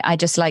 I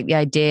just like the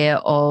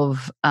idea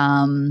of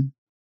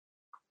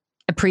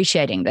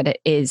appreciating that it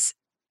is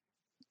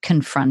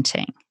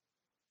confronting.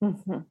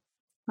 Mm-hmm.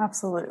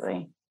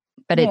 Absolutely.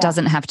 But it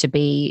doesn't have to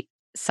be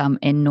some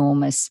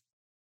enormous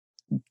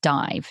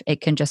dive.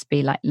 It can just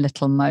be like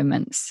little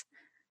moments,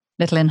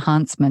 little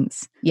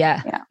enhancements.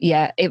 Yeah.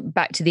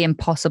 Back to the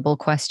impossible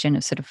question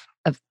of sort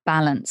of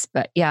balance.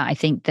 But yeah, I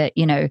think that,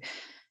 you know,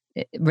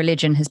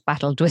 religion has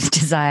battled with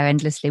desire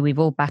endlessly. We've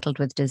all battled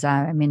with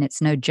desire. I mean,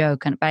 it's no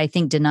joke. But I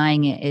think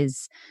denying it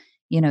is,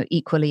 you know,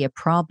 equally a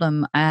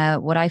problem.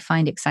 What I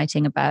find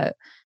exciting about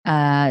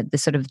the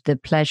sort of the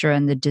pleasure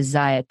and the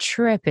desire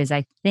trip is,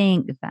 I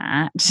think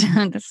that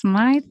that's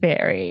my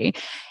theory,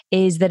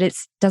 is that it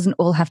doesn't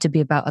all have to be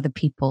about other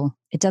people.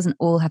 It doesn't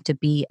all have to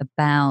be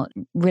about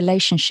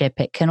relationship.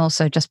 It can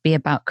also just be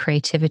about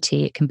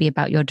creativity. It can be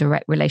about your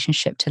direct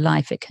relationship to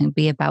life. It can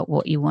be about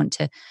what you want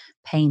to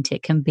paint.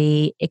 It can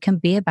be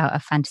about a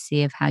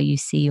fantasy of how you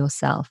see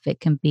yourself. It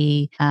can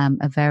be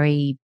a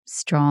very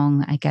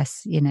strong, I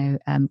guess, you know,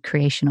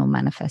 creational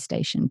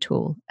manifestation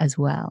tool as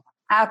well.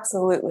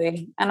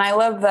 Absolutely. And I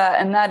love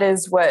that. And that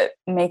is what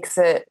makes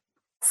it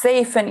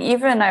safe and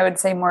even, I would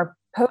say, more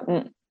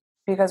potent,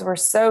 because we're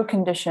so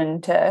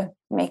conditioned to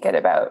make it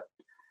about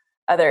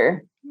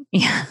other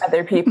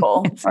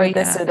people or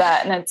this or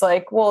that. And it's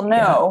like, well,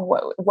 no,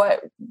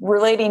 what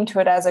relating to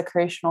it as a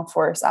creational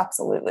force.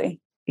 Absolutely.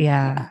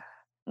 Yeah.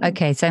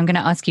 Okay. So I'm going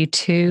to ask you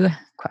two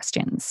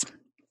questions,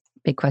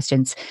 big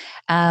questions.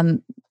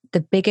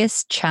 The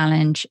biggest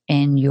challenge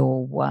in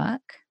your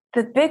work?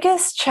 The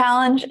biggest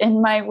challenge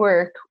in my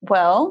work,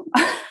 well,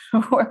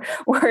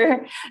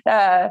 we're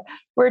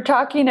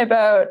talking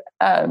about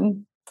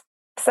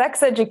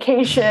sex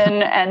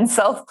education and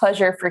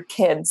self-pleasure for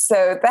kids.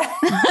 So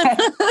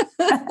that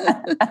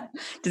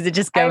does it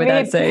just go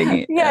without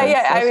saying?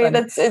 Yeah. I mean,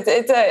 it's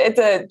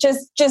a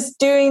just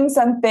doing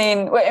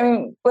something. I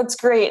mean, what's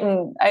great,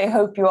 and I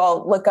hope you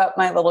all look up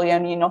My Little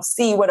Yoni and you'll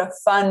see what a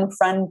fun,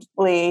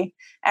 friendly,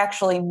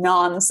 actually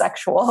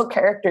non-sexual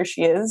character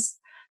she is.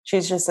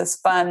 She's just this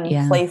fun,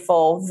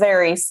 playful,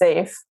 very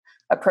safe,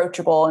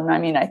 approachable. And I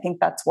mean, I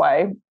think that's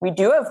why we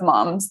do have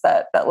moms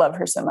that love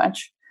her so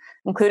much,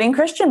 including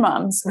Christian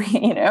moms,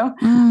 you know,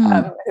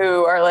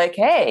 who are like,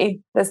 hey,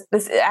 this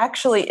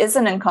actually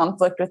isn't in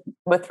conflict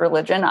with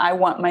religion. I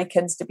want my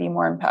kids to be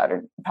more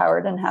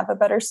empowered and have a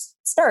better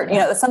start. You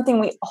know, that's something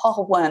we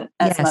all want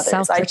as mothers.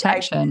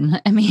 Self-protection.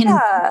 I mean,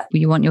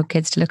 you want your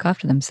kids to look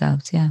after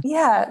themselves. Yeah.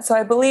 Yeah. So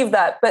I believe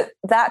that. But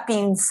that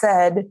being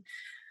said,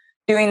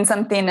 doing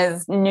something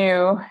as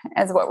new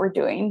as what we're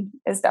doing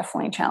is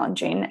definitely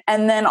challenging.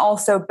 And then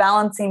also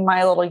balancing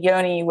My Little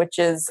Yoni, which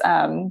is,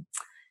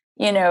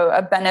 you know,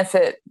 a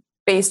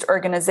benefit-based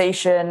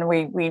organization.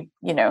 We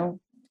you know,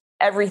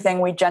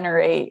 everything we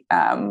generate,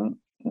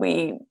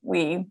 we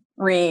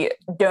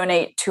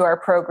donate to our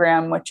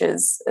program, which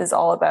is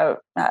all about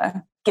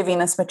giving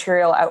this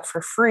material out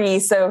for free.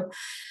 So,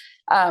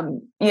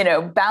 you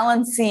know,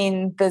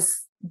 balancing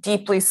this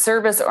deeply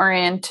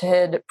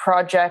service-oriented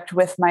project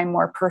with my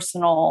more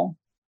personal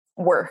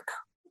work,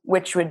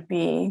 which would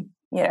be,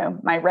 you know,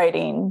 my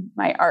writing,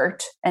 my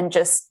art, and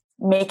just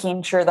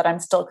making sure that I'm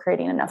still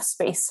creating enough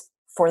space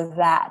for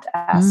that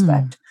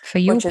aspect. For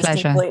your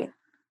pleasure.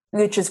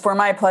 Which is for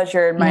my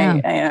pleasure and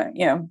my,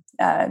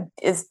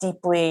 is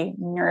deeply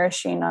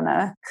nourishing on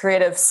a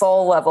creative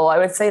soul level. I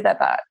would say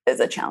that is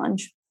a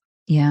challenge.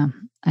 Yeah,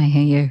 I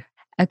hear you.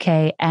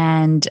 Okay,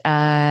 and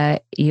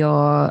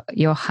your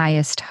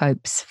highest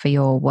hopes for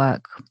your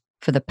work,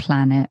 for the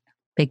planet,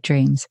 big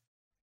dreams?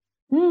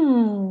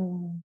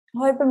 Well,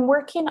 I've been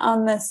working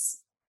on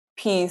this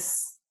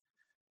piece,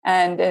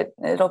 and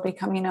it'll be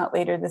coming out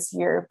later this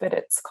year, but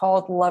it's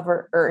called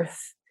Lover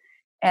Earth.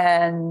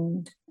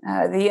 And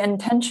the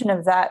intention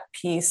of that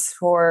piece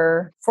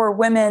for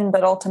women,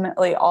 but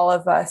ultimately all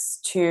of us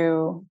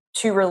to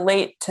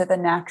relate to the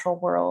natural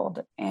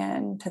world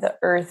and to the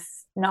earth,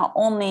 not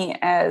only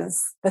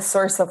as the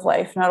source of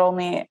life, not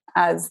only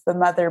as the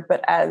mother,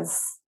 but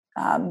as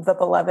the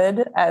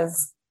beloved,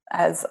 as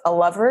a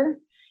lover,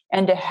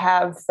 and to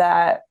have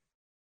that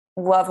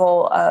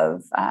level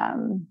of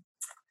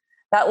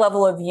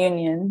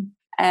union,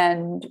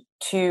 and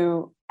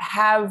to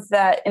have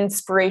that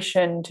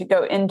inspiration to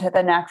go into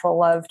the natural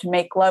love, to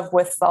make love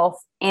with self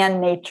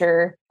and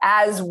nature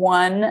as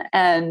one,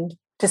 and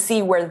to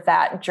see where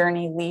that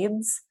journey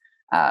leads.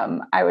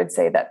 I would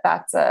say that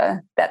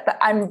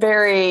I'm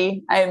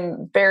very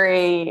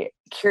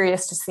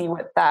curious to see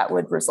what that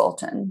would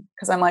result in,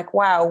 because I'm like,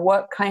 wow,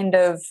 what kind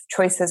of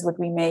choices would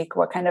we make?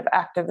 What kind of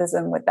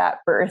activism would that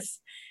birth?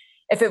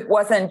 If it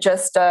wasn't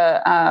just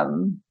a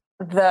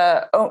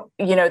the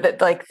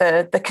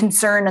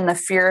concern and the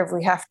fear of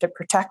we have to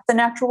protect the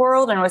natural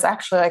world, and was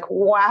actually like,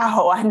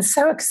 wow, I'm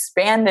so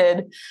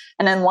expanded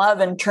and in love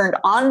and turned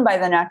on by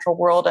the natural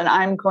world, and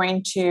I'm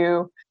going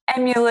to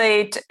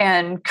emulate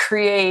and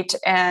create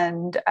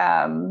and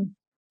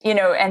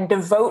and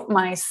devote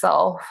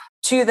myself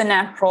to the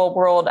natural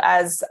world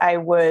as I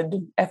would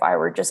if I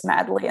were just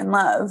madly in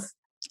love.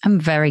 I'm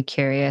very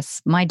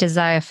curious. My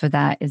desire for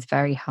that is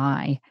very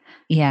high.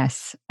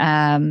 Yes.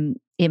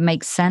 It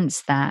makes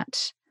sense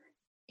that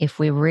if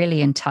we're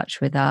really in touch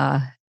with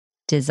our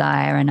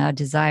desire and our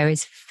desire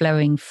is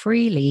flowing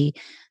freely,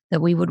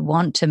 that we would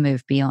want to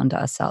move beyond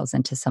ourselves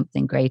into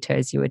something greater.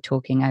 As you were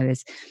talking, I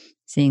was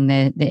seeing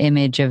the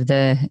image of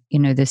the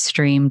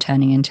stream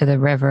turning into the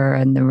river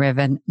and the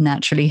river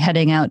naturally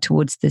heading out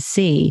towards the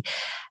sea.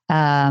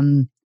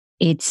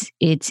 It's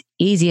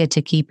easier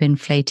to keep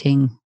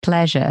inflating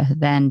pleasure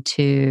than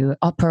to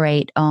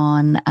operate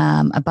on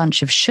a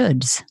bunch of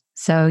shoulds.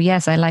 So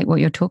yes, I like what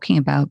you're talking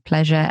about.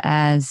 Pleasure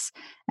as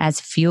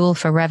fuel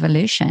for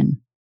revolution,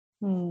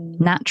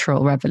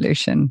 natural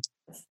revolution.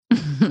 I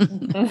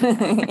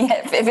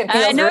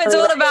know it's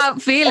all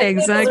about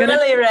feelings. It's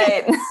really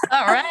right.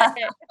 All right.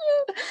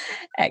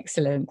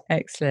 Excellent.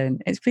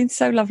 It's been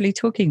so lovely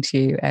talking to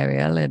you,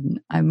 Ariel, and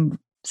I'm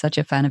such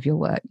a fan of your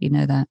work. You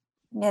know that.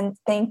 And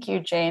thank you,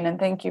 Jane, and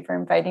thank you for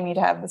inviting me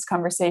to have this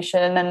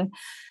conversation. And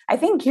I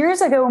think years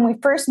ago when we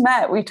first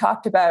met, we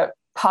talked about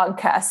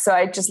podcasts. So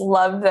I just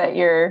love that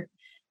you're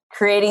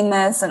creating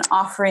this and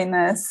offering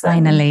this.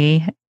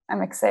 Finally.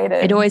 I'm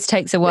excited. It always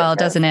takes a while,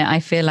 doesn't it? I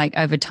feel like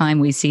over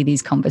time we see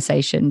these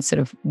conversations sort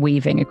of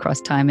weaving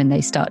across time and they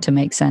start to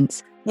make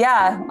sense.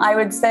 Yeah, I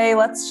would say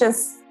let's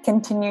just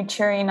continue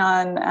cheering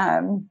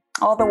on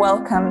all the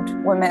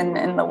welcomed women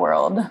in the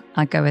world.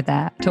 I'll go with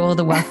that. To all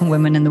the welcome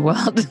women in the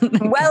world.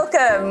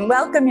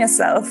 Welcome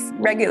yourself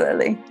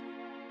regularly.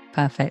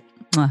 Perfect.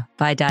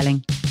 Bye,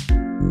 darling.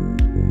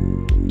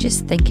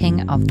 Just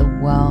thinking of the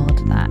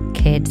world that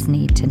kids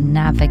need to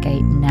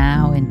navigate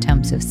now in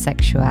terms of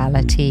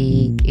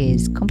sexuality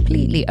is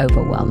completely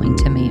overwhelming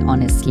to me,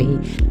 honestly.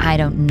 I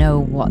don't know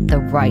what the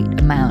right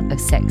amount of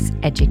sex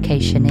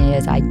education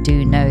is. I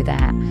do know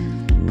that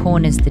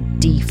porn is the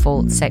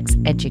default sex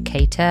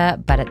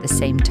educator, but at the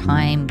same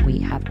time, we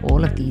have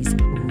all of these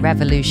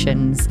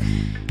revolutions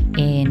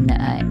in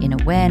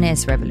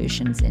awareness,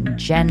 revolutions in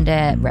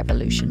gender,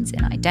 revolutions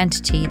in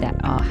identity that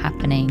are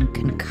happening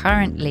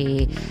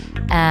concurrently.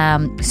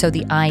 So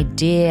the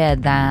idea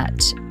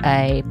that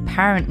a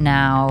parent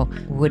now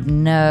would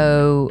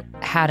know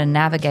how to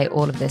navigate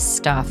all of this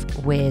stuff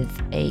with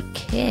a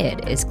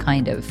kid is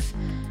kind of,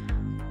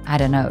 I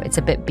don't know, it's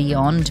a bit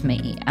beyond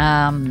me.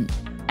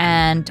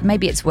 And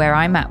maybe it's where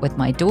I'm at with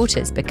my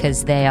daughters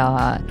because they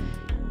are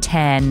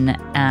 10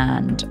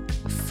 and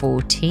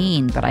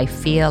 14, but I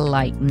feel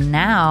like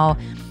now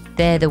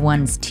they're the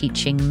ones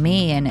teaching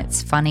me. And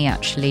it's funny,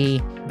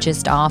 actually,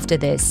 just after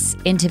this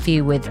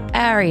interview with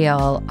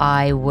Ariel,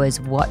 I was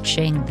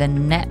watching the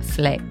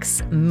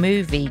Netflix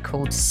movie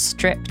called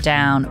Strip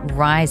Down,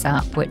 Rise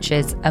Up, which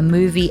is a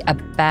movie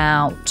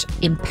about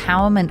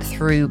empowerment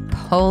through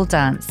pole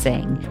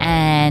dancing.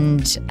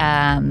 And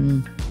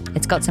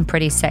it's got some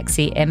pretty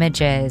sexy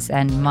images.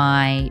 And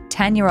my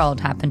 10-year-old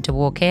happened to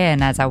walk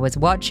in as I was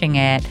watching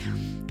it.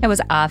 It was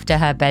after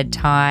her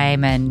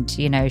bedtime, and,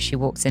 she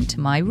walks into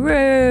my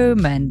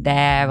room, and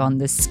there on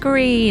the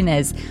screen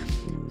is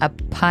a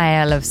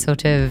pile of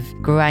sort of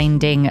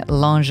grinding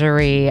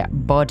lingerie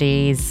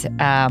bodies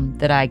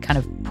that I kind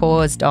of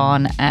paused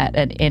on at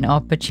an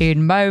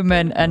inopportune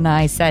moment. And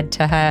I said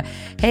to her,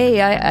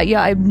 hey,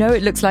 I know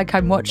it looks like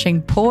I'm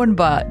watching porn,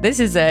 but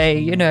this is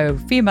a,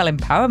 female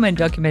empowerment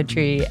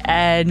documentary.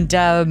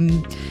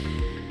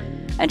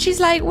 And she's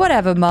like,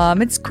 whatever,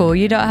 Mom, it's cool.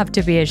 You don't have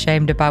to be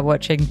ashamed about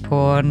watching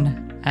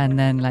porn. And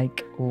then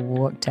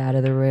walked out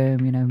of the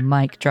room,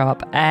 mic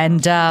drop.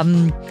 And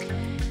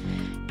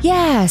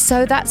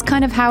so that's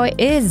kind of how it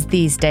is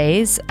these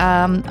days.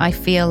 I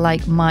feel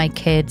like my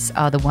kids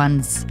are the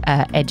ones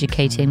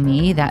educating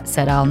me. That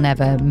said, I'll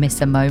never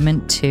miss a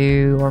moment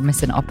or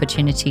miss an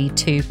opportunity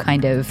to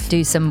kind of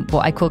do some,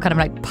 what I call kind of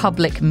like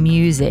public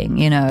musing,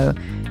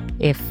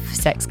 If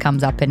sex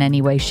comes up in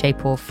any way,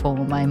 shape or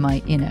form, I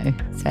might,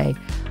 say,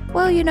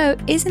 well,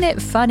 isn't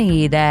it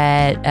funny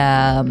that,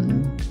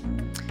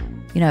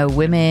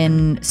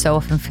 women so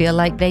often feel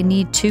like they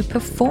need to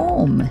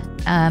perform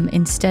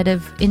instead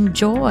of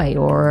enjoy?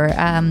 Or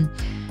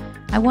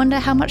I wonder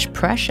how much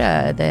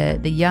pressure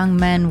the young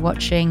men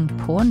watching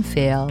porn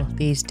feel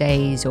these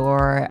days.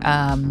 Or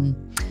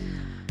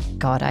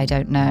God, I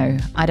don't know.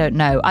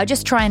 I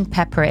just try and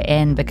pepper it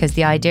in, because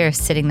the idea of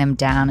sitting them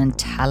down and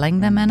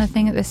telling them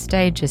anything at this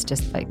stage is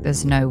just like,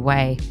 there's no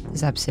way.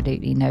 There's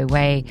absolutely no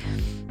way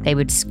they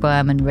would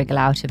squirm and wriggle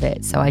out of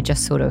it. So I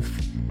just sort of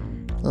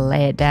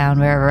lay it down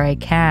wherever I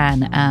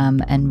can,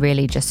 and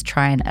really just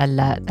try and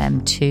alert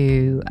them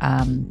to,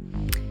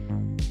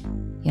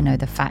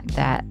 the fact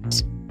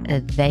that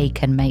they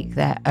can make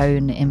their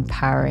own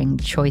empowering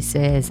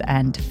choices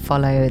and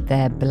follow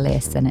their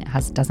bliss, and it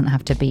doesn't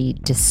have to be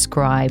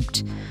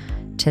described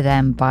to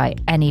them by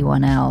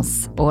anyone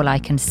else. All I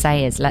can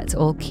say is let's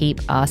all keep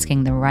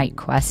asking the right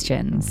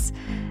questions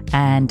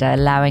and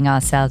allowing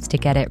ourselves to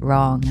get it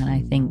wrong. And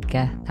I think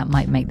that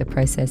might make the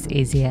process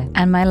easier.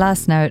 And my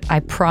last note, I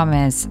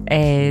promise,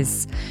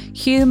 is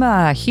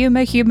humor.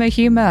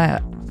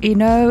 You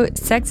know,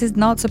 sex is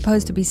not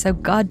supposed to be so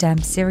goddamn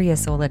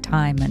serious all the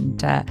time.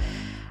 And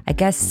I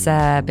guess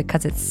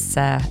because it's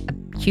a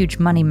huge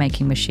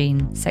money-making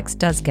machine, sex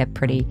does get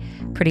pretty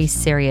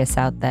serious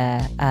out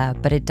there,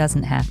 but it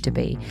doesn't have to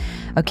be.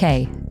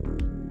 Okay,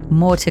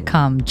 more to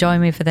come. Join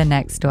me for the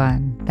next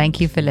one. Thank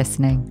you for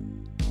listening.